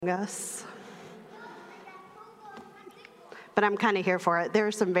us. But I'm kind of here for it. There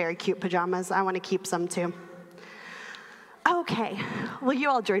are some very cute pajamas. I want to keep some too. Okay, will you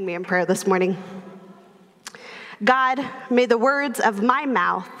all join me in prayer this morning? God, may the words of my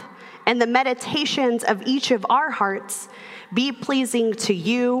mouth and the meditations of each of our hearts be pleasing to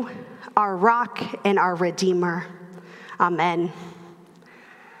you, our rock and our Redeemer. Amen.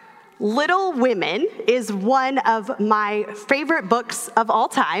 Little Women is one of my favorite books of all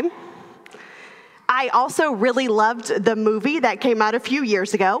time. I also really loved the movie that came out a few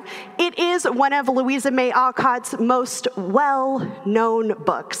years ago. It is one of Louisa May Alcott's most well-known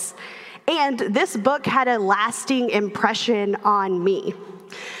books. And this book had a lasting impression on me.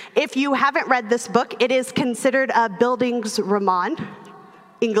 If you haven't read this book, it is considered a Bildungsroman.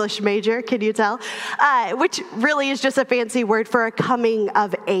 English major, can you tell? Which really is just a fancy word for a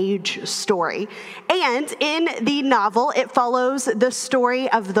coming-of-age story. And in the novel, it follows the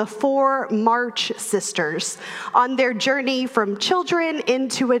story of the four March sisters on their journey from children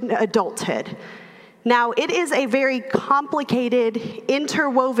into an adulthood. Now, it is a very complicated,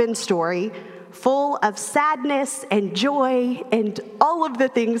 interwoven story full of sadness and joy and all of the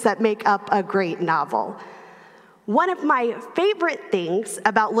things that make up a great novel. One of my favorite things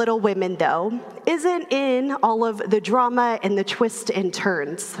about Little Women, though, isn't in all of the drama and the twists and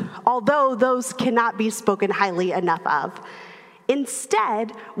turns, although those cannot be spoken highly enough of.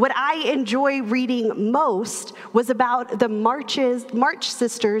 Instead, what I enjoy reading most was about the March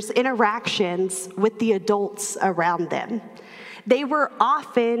sisters' interactions with the adults around them. They were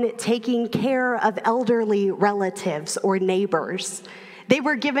often taking care of elderly relatives or neighbors. They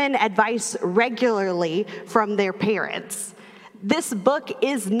were given advice regularly from their parents. This book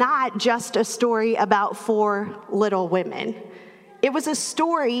is not just a story about four little women. It was a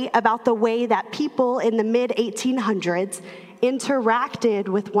story about the way that people in the mid-1800s interacted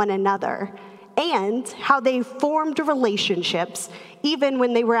with one another and how they formed relationships even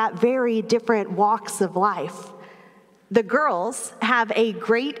when they were at very different walks of life. The girls have a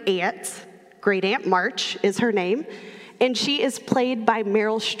great Aunt March is her name, and she is played by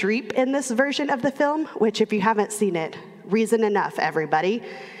Meryl Streep in this version of the film, which if you haven't seen it, reason enough, everybody.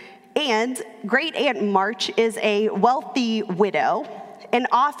 And Great Aunt March is a wealthy widow, and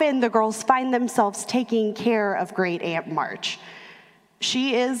often the girls find themselves taking care of Great Aunt March.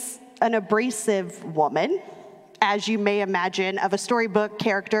 She is an abrasive woman, as you may imagine, of a storybook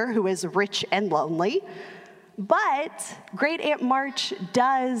character who is rich and lonely. But Great Aunt March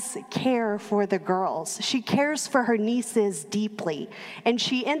does care for the girls. She cares for her nieces deeply, and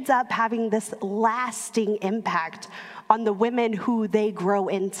she ends up having this lasting impact on the women who they grow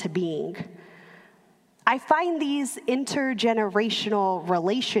into being. I find these intergenerational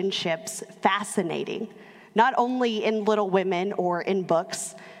relationships fascinating, not only in Little Women or in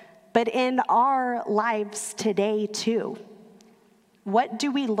books, but in our lives today too. What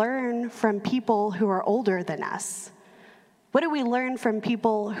do we learn from people who are older than us? What do we learn from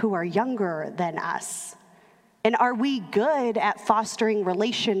people who are younger than us? And are we good at fostering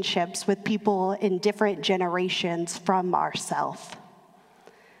relationships with people in different generations from ourselves?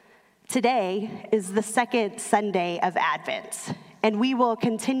 Today is the second Sunday of Advent, and we will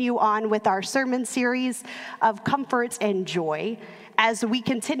continue on with our sermon series of comfort and joy as we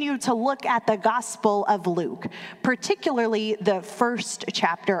continue to look at the Gospel of Luke, particularly the first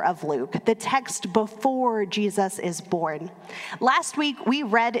chapter of Luke, the text before Jesus is born. Last week, we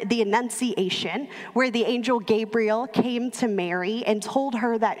read the Annunciation, where the angel Gabriel came to Mary and told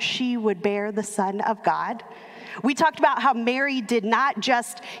her that she would bear the Son of God. We talked about how Mary did not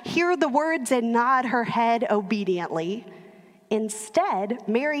just hear the words and nod her head obediently. Instead,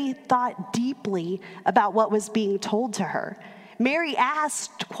 Mary thought deeply about what was being told to her. Mary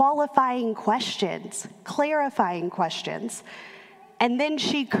asked qualifying questions, clarifying questions, and then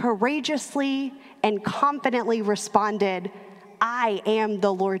she courageously and confidently responded, "I am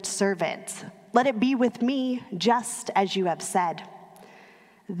the Lord's servant. Let it be with me just as you have said."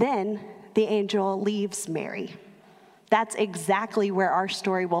 Then the angel leaves Mary. That's exactly where our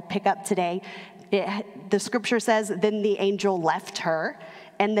story will pick up today. The scripture says, then the angel left her,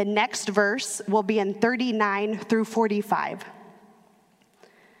 and the next verse will be in 39 through 45.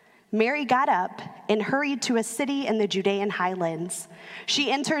 Mary got up and hurried to a city in the Judean highlands.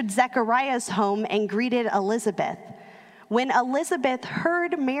 She entered Zechariah's home and greeted Elizabeth. When Elizabeth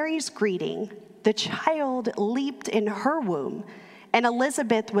heard Mary's greeting, the child leaped in her womb, and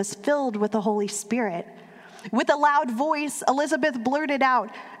Elizabeth was filled with the Holy Spirit. With a loud voice, Elizabeth blurted out,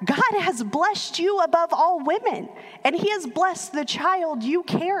 "God has blessed you above all women, and he has blessed the child you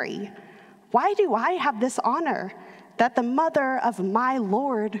carry. Why do I have this honor that the mother of my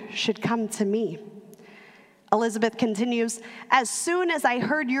Lord should come to me. Elizabeth continues, as soon as I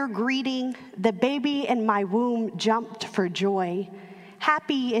heard your greeting, the baby in my womb jumped for joy.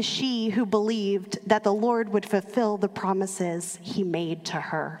 Happy is she who believed that the Lord would fulfill the promises he made to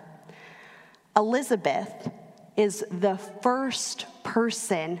her. Elizabeth is the first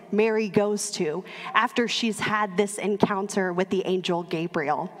person Mary goes to after she's had this encounter with the angel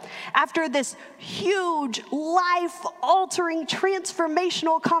Gabriel. After this huge, life-altering,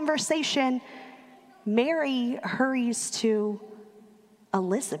 transformational conversation, Mary hurries to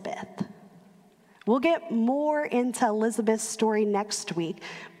Elizabeth. We'll get more into Elizabeth's story next week,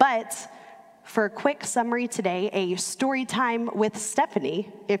 but for a quick summary today, a story time with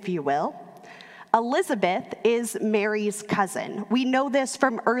Stephanie, if you will. Elizabeth is Mary's cousin. We know this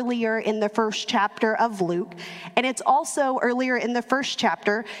from earlier in the first chapter of Luke, and it's also earlier in the first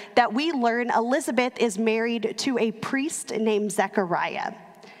chapter that we learn Elizabeth is married to a priest named Zechariah,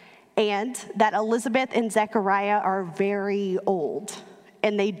 and that Elizabeth and Zechariah are very old,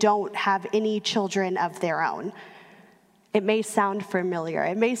 and they don't have any children of their own. It may sound familiar.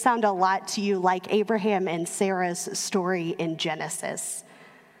 It may sound a lot to you like Abraham and Sarah's story in Genesis.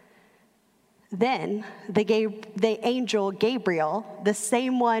 Then the angel Gabriel, the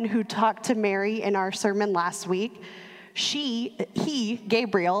same one who talked to Mary in our sermon last week,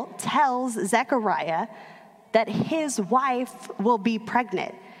 Gabriel, tells Zechariah that his wife will be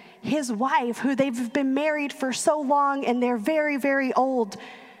pregnant. His wife, who they've been married for so long and they're very, very old.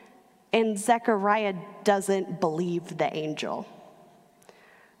 And Zechariah doesn't believe the angel.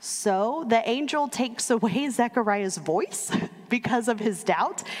 So the angel takes away Zechariah's voice because of his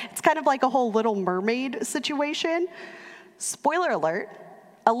doubt. It's kind of like a whole Little Mermaid situation. Spoiler alert,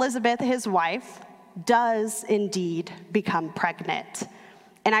 Elizabeth, his wife, does indeed become pregnant.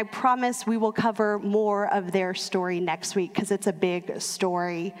 And I promise we will cover more of their story next week because it's a big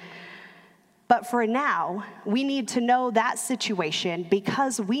story. But for now, we need to know that situation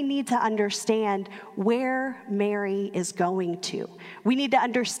because we need to understand where Mary is going to. We need to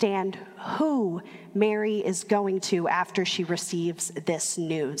understand who Mary is going to after she receives this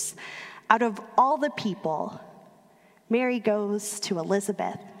news. Out of all the people, Mary goes to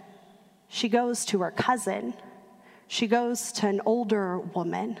Elizabeth. She goes to her cousin. She goes to an older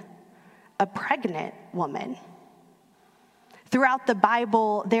woman, a pregnant woman. Throughout the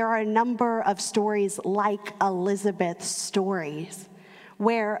Bible, there are a number of stories like Elizabeth's stories,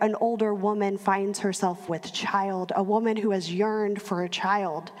 where an older woman finds herself with child, a woman who has yearned for a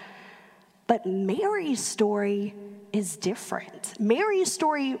child. But Mary's story is different. Mary's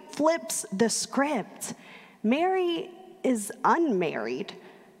story flips the script. Mary is unmarried.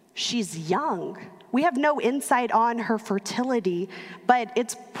 She's young. We have no insight on her fertility, but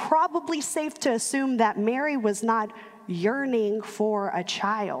it's probably safe to assume that Mary was not yearning for a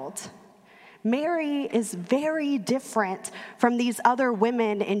child. Mary is very different from these other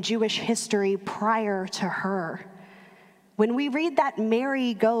women in Jewish history prior to her. When we read that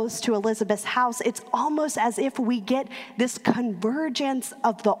Mary goes to Elizabeth's house, it's almost as if we get this convergence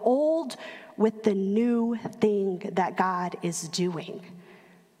of the old with the new thing that God is doing.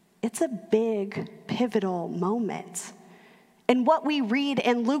 It's a big, pivotal moment. And what we read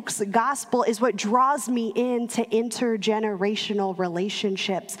in Luke's gospel is what draws me into intergenerational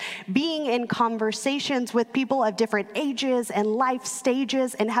relationships, being in conversations with people of different ages and life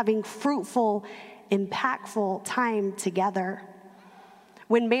stages and having fruitful, impactful time together.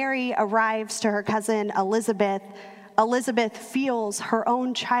 When Mary arrives to her cousin Elizabeth, Elizabeth feels her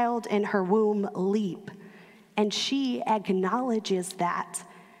own child in her womb leap, and she acknowledges that.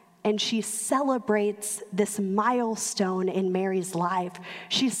 And she celebrates this milestone in Mary's life.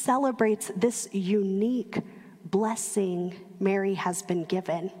 She celebrates this unique blessing Mary has been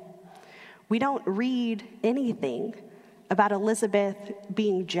given. We don't read anything about Elizabeth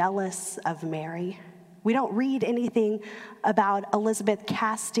being jealous of Mary. We don't read anything about Elizabeth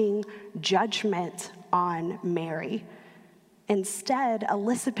casting judgment on Mary. Instead,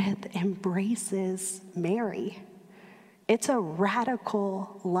 Elizabeth embraces Mary. It's a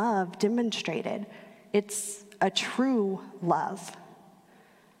radical love demonstrated. It's a true love.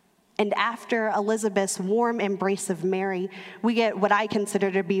 And after Elizabeth's warm embrace of Mary, we get what I consider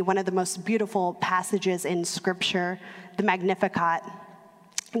to be one of the most beautiful passages in Scripture, the Magnificat.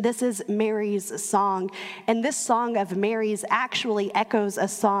 This is Mary's song, and this song of Mary's actually echoes a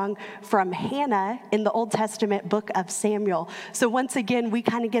song from Hannah in the Old Testament book of Samuel. So once again, we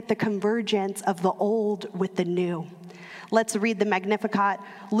kind of get the convergence of the old with the new. Let's read the Magnificat,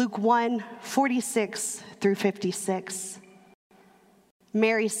 Luke 1, 46 through 56.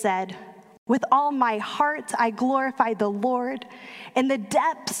 Mary said, With all my heart, I glorify the Lord. In the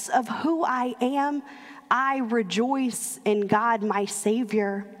depths of who I am, I rejoice in God, my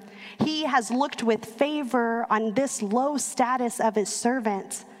Savior. He has looked with favor on this low status of his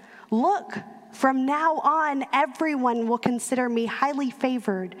servant. Look, from now on, everyone will consider me highly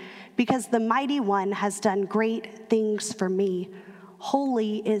favored because the Mighty One has done great things for me.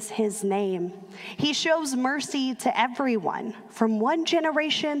 Holy is his name. He shows mercy to everyone, from one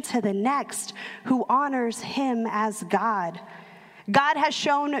generation to the next, who honors him as God. God has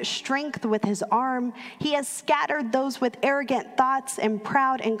shown strength with his arm. He has scattered those with arrogant thoughts and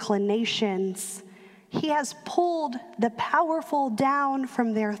proud inclinations. He has pulled the powerful down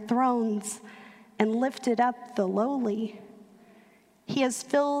from their thrones and lifted up the lowly. He has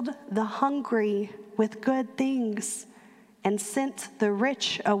filled the hungry with good things and sent the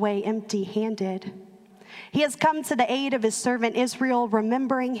rich away empty-handed. He has come to the aid of his servant Israel,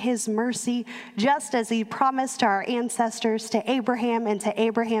 remembering his mercy, just as he promised to our ancestors, to Abraham and to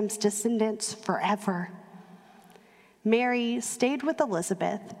Abraham's descendants forever. Mary stayed with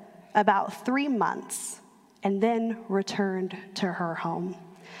Elizabeth about 3 months and then returned to her home.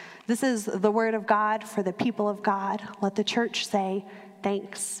 This is the word of God for the people of God. Let the church say,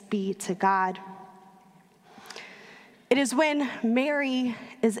 thanks be to God. It is when Mary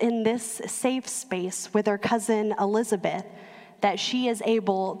is in this safe space with her cousin Elizabeth that she is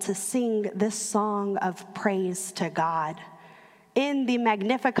able to sing this song of praise to God. In the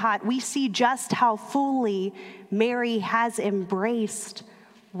Magnificat, we see just how fully Mary has embraced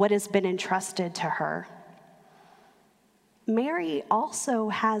what has been entrusted to her. Mary also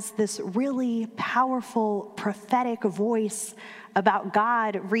has this really powerful prophetic voice about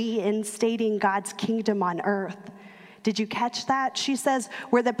God reinstating God's kingdom on earth. Did you catch that? She says,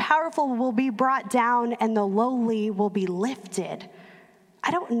 where the powerful will be brought down and the lowly will be lifted.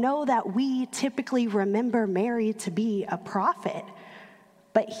 I don't know that we typically remember Mary to be a prophet,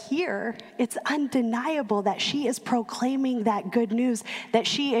 but here it's undeniable that she is proclaiming that good news, that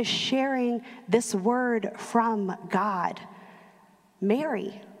she is sharing this word from God.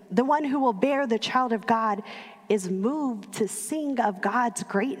 Mary, the one who will bear the child of God, is moved to sing of God's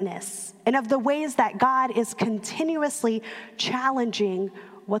greatness and of the ways that God is continuously challenging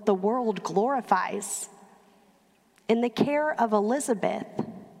what the world glorifies. In the care of Elizabeth,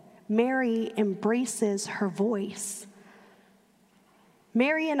 Mary embraces her voice.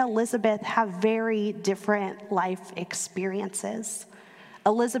 Mary and Elizabeth have very different life experiences.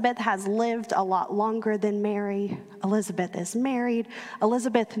 Elizabeth has lived a lot longer than Mary. Elizabeth is married.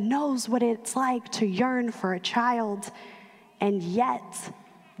 Elizabeth knows what it's like to yearn for a child. And yet,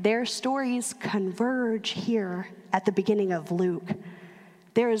 their stories converge here at the beginning of Luke.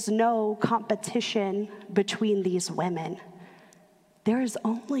 There is no competition between these women. There is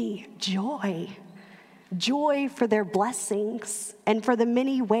only joy. Joy for their blessings and for the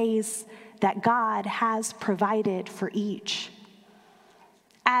many ways that God has provided for each.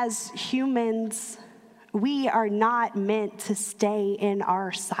 As humans, we are not meant to stay in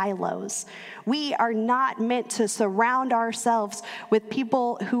our silos. We are not meant to surround ourselves with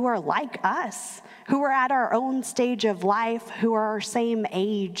people who are like us, who are at our own stage of life, who are our same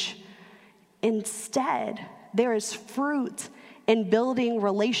age. Instead, there is fruit in building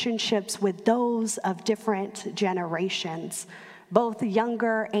relationships with those of different generations, both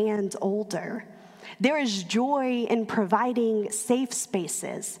younger and older. There is joy in providing safe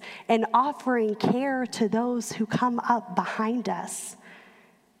spaces and offering care to those who come up behind us.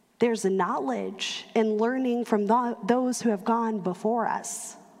 There's knowledge in learning from those who have gone before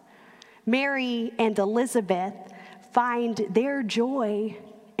us. Mary and Elizabeth find their joy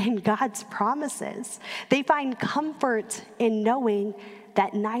in God's promises. They find comfort in knowing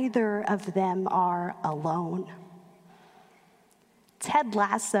that neither of them are alone. Ted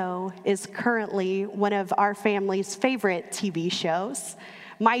Lasso is currently one of our family's favorite TV shows.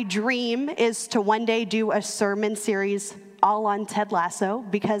 My dream is to one day do a sermon series all on Ted Lasso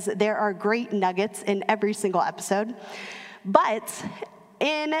because there are great nuggets in every single episode. But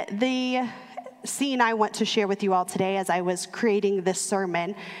in the scene I want to share with you all today as I was creating this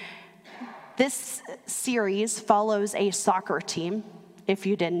sermon, this series follows a soccer team, if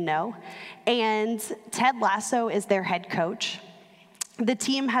you didn't know, and Ted Lasso is their head coach. The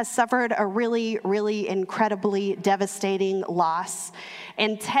team has suffered a really, really incredibly devastating loss,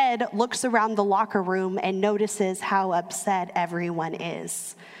 and Ted looks around the locker room and notices how upset everyone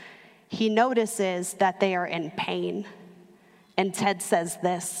is. He notices that they are in pain, and Ted says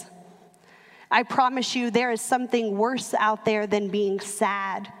this, "I promise you there is something worse out there than being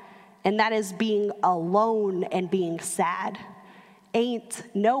sad, and that is being alone and being sad. Ain't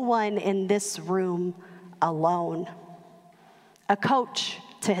no one in this room alone. A coach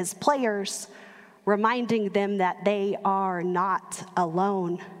to his players, reminding them that they are not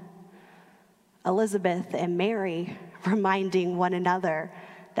alone. Elizabeth and Mary reminding one another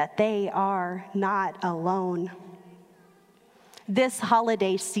that they are not alone. This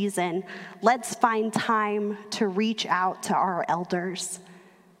holiday season, let's find time to reach out to our elders.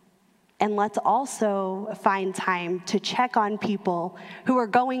 And let's also find time to check on people who are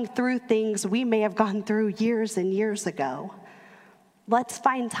going through things we may have gone through years and years ago. Let's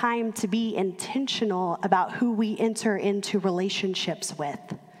find time to be intentional about who we enter into relationships with.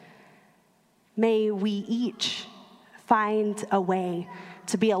 May we each find a way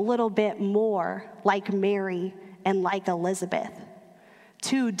to be a little bit more like Mary and like Elizabeth,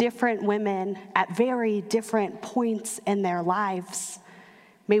 two different women at very different points in their lives.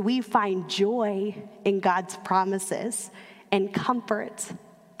 May we find joy in God's promises and comfort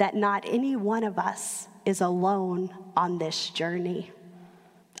that not any one of us is alone on this journey.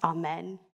 Amen.